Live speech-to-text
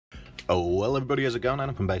Oh, well everybody, how's it going?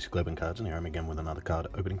 I'm from Basic Open Cards, and here I'm again with another card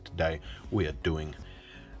opening. Today we are doing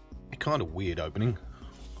a kind of weird opening,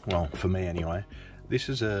 well, for me anyway. This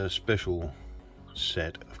is a special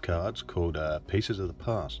set of cards called Pieces of the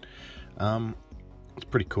Past. It's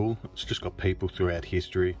pretty cool. It's just got people throughout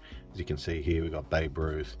history. As you can see here, we've got Babe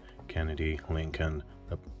Ruth, Kennedy, Lincoln,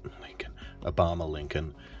 Obama,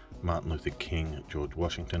 Lincoln, Martin Luther King, George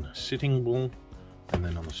Washington, Sitting Bull. And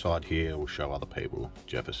then on the side here, we'll show other people.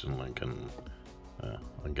 Jefferson, Lincoln,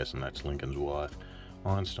 I'm guessing that's Lincoln's wife.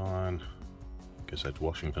 Einstein, I guess that's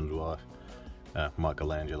Washington's wife.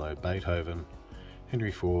 Michelangelo, Beethoven,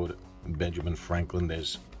 Henry Ford, Benjamin Franklin.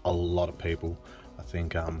 There's a lot of people. I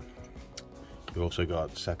think you've also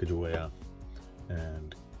got Sacagawea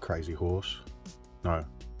and Crazy Horse. No,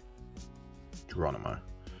 Geronimo.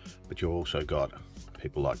 But you've also got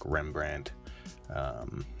people like Rembrandt.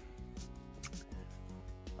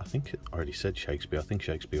 I think I already said Shakespeare. I think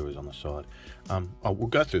Shakespeare was on the side. We'll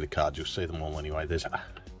go through the cards. You'll see them all anyway. There's a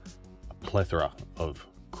plethora of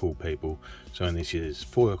cool people. So in this is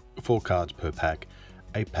four cards per pack,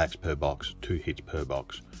 8 packs per box, 2 hits per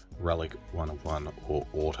box, relic, 1 of 1, or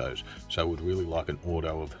autos. So I would really like an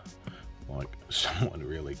auto of like someone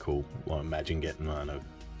really cool. Well, imagine getting one of,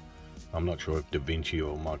 I'm not sure if Da Vinci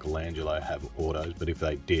or Michelangelo have autos, but if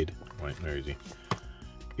they did, wait, where is he?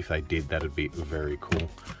 If they did, that'd be very cool.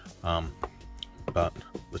 But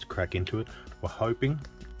let's crack into it. We're hoping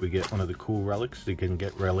we get one of the cool relics. You can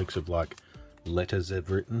get relics of like letters they've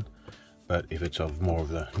written, but if it's of more of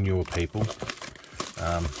the newer people,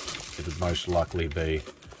 it would most likely be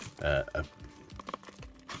a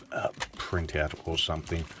printout or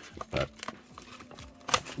something. But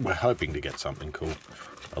we're hoping to get something cool.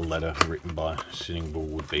 A letter written by Sitting Bull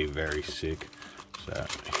would be very sick. So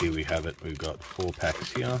here we have it. We've got 4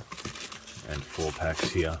 packs here and 4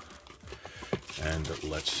 packs here, and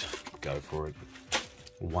let's go for it.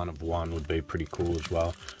 1 of 1 would be pretty cool as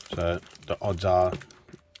well. So the odds are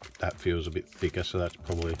that feels a bit thicker, so that's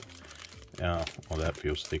probably well, that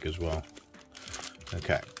feels thick as well.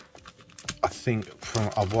 Okay, I think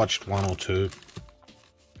I've watched 1 or 2,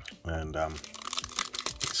 and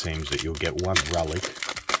it seems that you'll get 1 relic.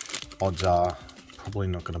 Odds are probably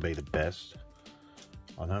not going to be the best.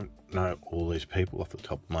 I don't know all these people off the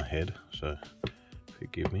top of my head, so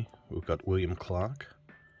forgive me. We've got William Clark,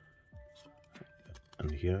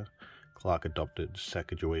 and here Clark adopted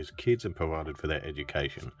Sacagawea's kids and provided for their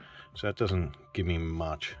education. So that doesn't give me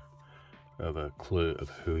much of a clue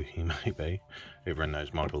of who he may be. Everyone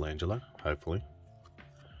knows Michelangelo, hopefully.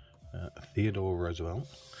 Theodore Roosevelt.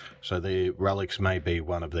 So the relics may be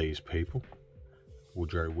one of these people.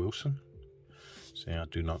 Woodrow Wilson. See, I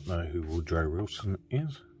do not know who Woodrow Wilson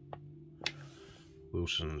is.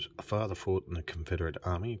 Wilson's father fought in the Confederate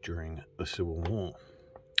Army during the Civil War.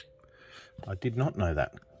 I did not know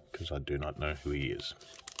that, because I do not know who he is.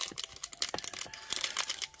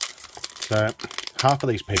 So, half of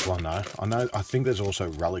these people I know. I think there's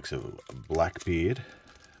also relics of Blackbeard.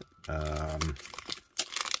 Who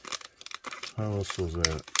else was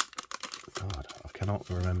there? God, I cannot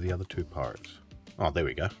remember the other 2 pirates. Oh, there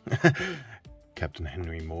we go. Captain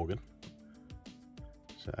Henry Morgan.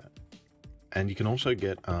 So, and you can also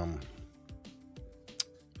get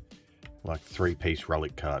like 3-piece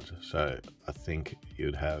relic cards. So I think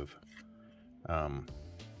you'd have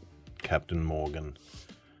Captain Morgan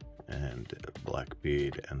and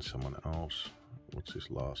Blackbeard and someone else. What's this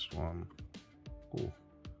last one? Oh,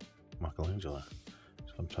 Michelangelo.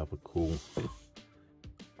 Some type of cool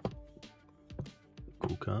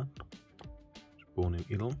card. Born in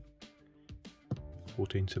Italy,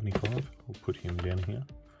 1475. We'll put him down here.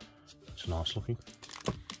 It's nice looking.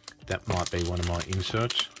 That might be one of my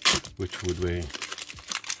inserts, which would be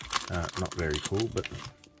not very cool, but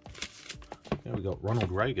yeah, we got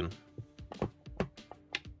Ronald Reagan. Okay,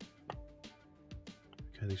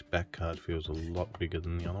 this back card feels a lot bigger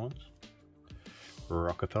than the other ones.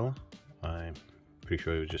 Rockefeller. I'm pretty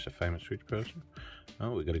sure he was just a famous rich person.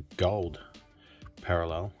 Oh, we got a gold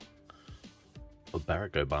parallel of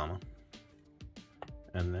Barack Obama,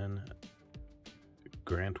 and then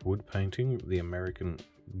Grant Wood painting, the American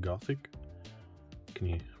Gothic. Can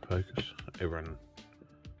you focus? Everyone,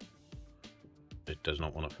 it does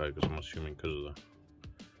not want to focus, I'm assuming because of the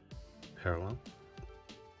parallel.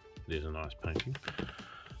 It is a nice painting.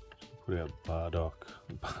 Put out Barack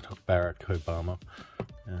Obama,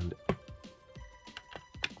 and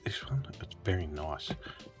this one, it's very nice.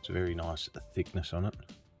 It's a very nice thickness on it.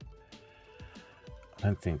 I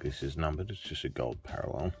don't think this is numbered, it's just a gold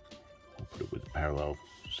parallel. I'll put it with the parallel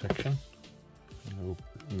section. And we'll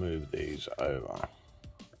move these over.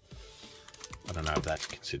 I don't know if that's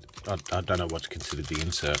considered, I don't know what's considered the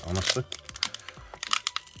insert, honestly.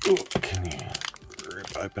 Ooh, can you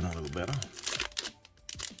rip open a little better?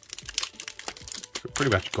 We've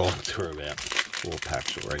pretty much gone through about 4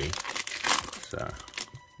 packs already. So,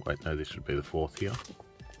 wait, no, this would be the 4th here.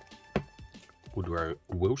 Woodrow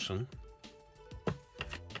Wilson.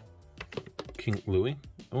 King Louis.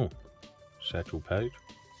 Oh, Satchel Paige.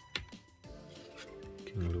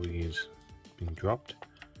 King Louis has been dropped.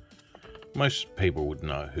 Most people would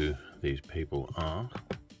know who these people are.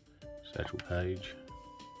 Satchel Paige,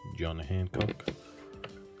 John Hancock.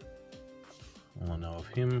 All I know of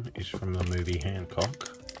him is from the movie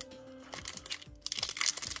Hancock.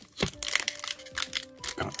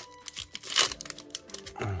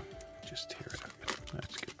 Just tear it open.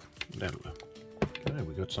 That's good. That'll do. Okay,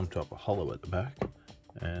 we got some type of hollow at the back.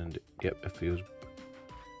 And yep, it feels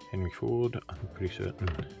Henry Ford. I'm pretty certain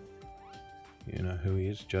you know who he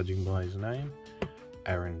is, judging by his name.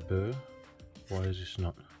 Aaron Burr. Why is this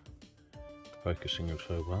not focusing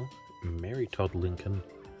so well? Mary Todd Lincoln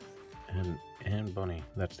and Anne Bonny.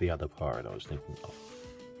 That's the other pirate I was thinking of.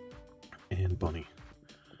 Anne Bonny.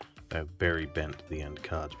 They're very bent, the end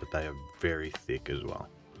cards, but they are very thick as well.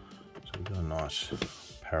 So we've got a nice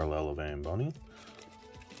parallel of Anne Bonny.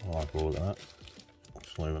 I like all of that.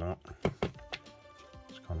 Sleeve it up.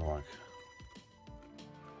 It's kind of like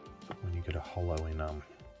when you get a hollow in a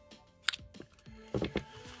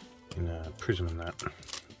prism and that.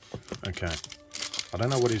 Okay. I don't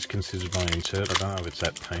know what is considered my insert. I don't know if it's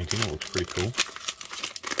that painting. It looks pretty cool.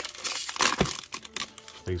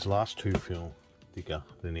 These last two feel thicker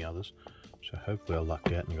than the others, so hopefully I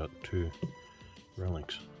lucked out and got 2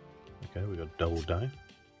 relics. Okay, we got Double Day,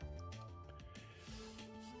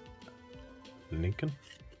 Lincoln,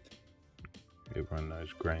 everyone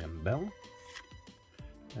knows Graham Bell,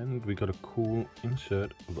 and we got a cool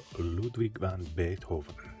insert of Ludwig van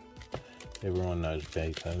Beethoven. Everyone knows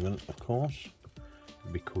Beethoven, of course.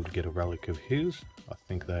 It'd be cool to get a relic of his. I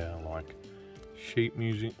think they are like sheet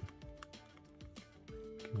music.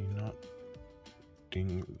 Can you not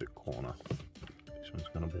ding the corner? This one's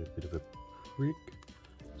going to be a bit of a prick.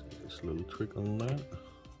 Let's get this little trick on that. If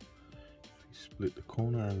you split the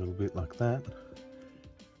corner a little bit like that,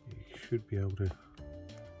 you should be able to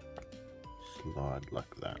slide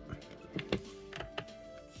like that.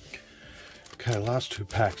 Okay, last 2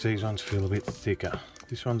 packs. These ones feel a bit thicker.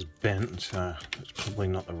 This one's bent, so it's probably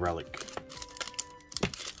not the relic.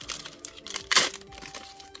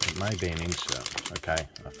 It may be an insert. Okay,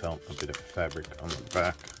 I felt a bit of fabric on the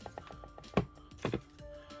back.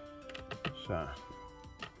 So,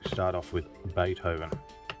 start off with Beethoven.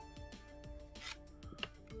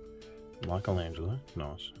 Michelangelo,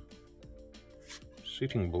 nice.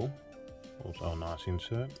 Sitting Bull, also a nice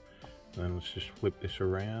insert. Then let's just flip this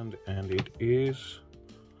around, and it is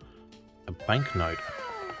a banknote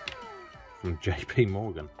from JP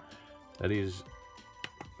Morgan. That is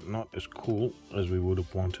not as cool as we would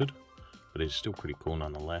have wanted, but it's still pretty cool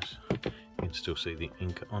nonetheless. You can still see the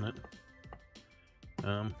ink on it.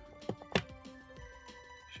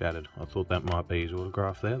 Shattered. I thought that might be his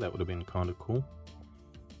autograph there. That would have been kind of cool.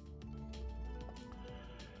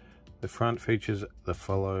 The front features the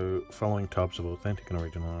following types of authentic and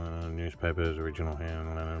original newspapers, original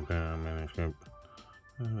manuscript,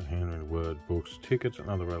 handwritten word, books, tickets, and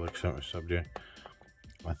other relics subject.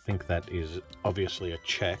 I think that is obviously a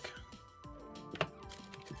check.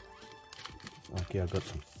 Okay, I've got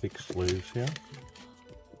some thick sleeves here.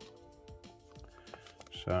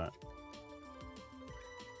 So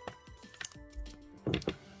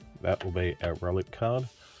that will be our relic card.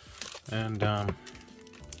 And oh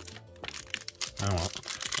well,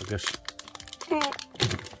 I guess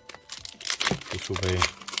this will be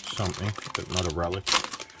something, but not a relic.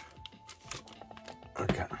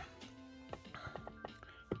 Okay.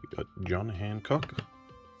 We got John Hancock,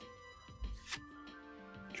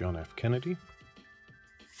 John F. Kennedy,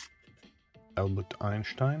 Albert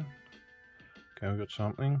Einstein. Okay, we got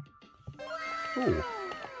something. Oh,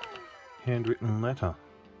 handwritten letter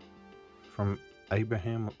from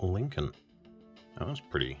Abraham Lincoln. That was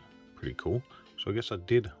pretty cool. So I guess I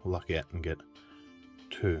did luck out and get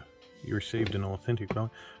 2. You received an authentic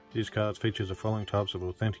relic. These cards features the following types of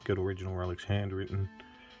authentic and original relics: handwritten,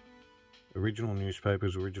 original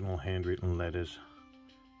newspapers, original handwritten letters,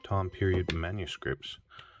 time period manuscripts.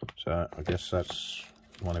 So I guess that's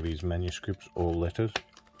one of his manuscripts or letters.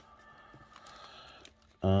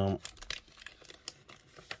 I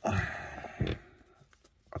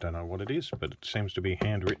don't know what it is, but it seems to be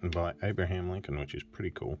handwritten by Abraham Lincoln, which is pretty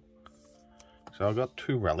cool. So I've got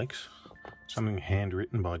 2 relics. Something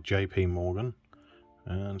handwritten by JP Morgan.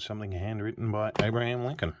 and something handwritten by Abraham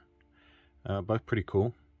Lincoln. Both pretty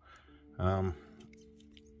cool. Would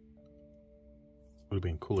have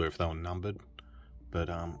been cooler if they were numbered, but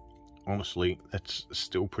honestly, that's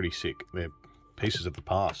still pretty sick. They're pieces of the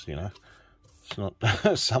past, you know. It's not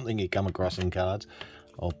something you come across in cards.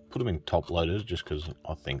 I'll put them in top loaders just because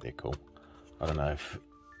I think they're cool. I don't know if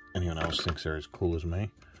anyone else thinks they're as cool as me.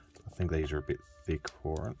 I think these are a bit thick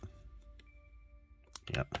for it.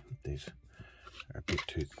 Yep, these are a bit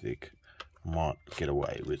too thick. I might get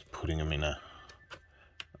away with putting them in a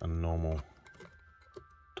normal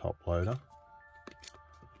top loader.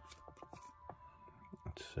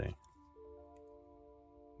 Let's see.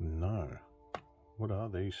 No. What are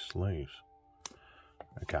these sleeves?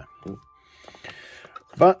 Okay.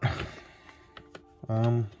 But,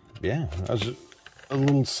 yeah, as a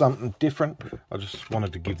little something different. I just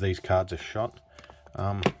wanted to give these cards a shot.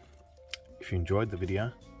 If you enjoyed the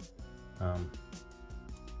video,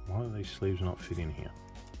 why do these sleeves not fit in here?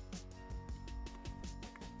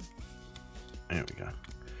 There we go.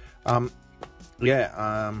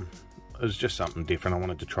 Yeah, it was just something different. I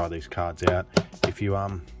wanted to try these cards out. If you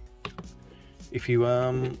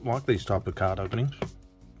like these type of card openings,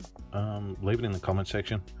 leave it in the comment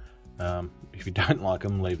section. If you don't like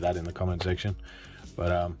them, leave that in the comment section.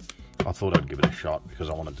 But I thought I'd give it a shot because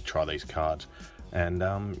I wanted to try these cards. And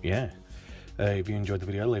yeah, if you enjoyed the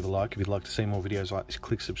video, leave a like. If you'd like to see more videos like this,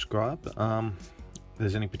 click subscribe. If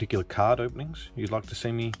there's any particular card openings you'd like to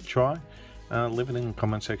see me try, leave it in the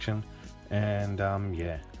comment section. And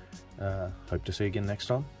yeah, hope to see you again next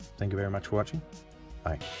time. Thank you very much for watching.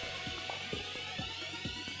 Bye.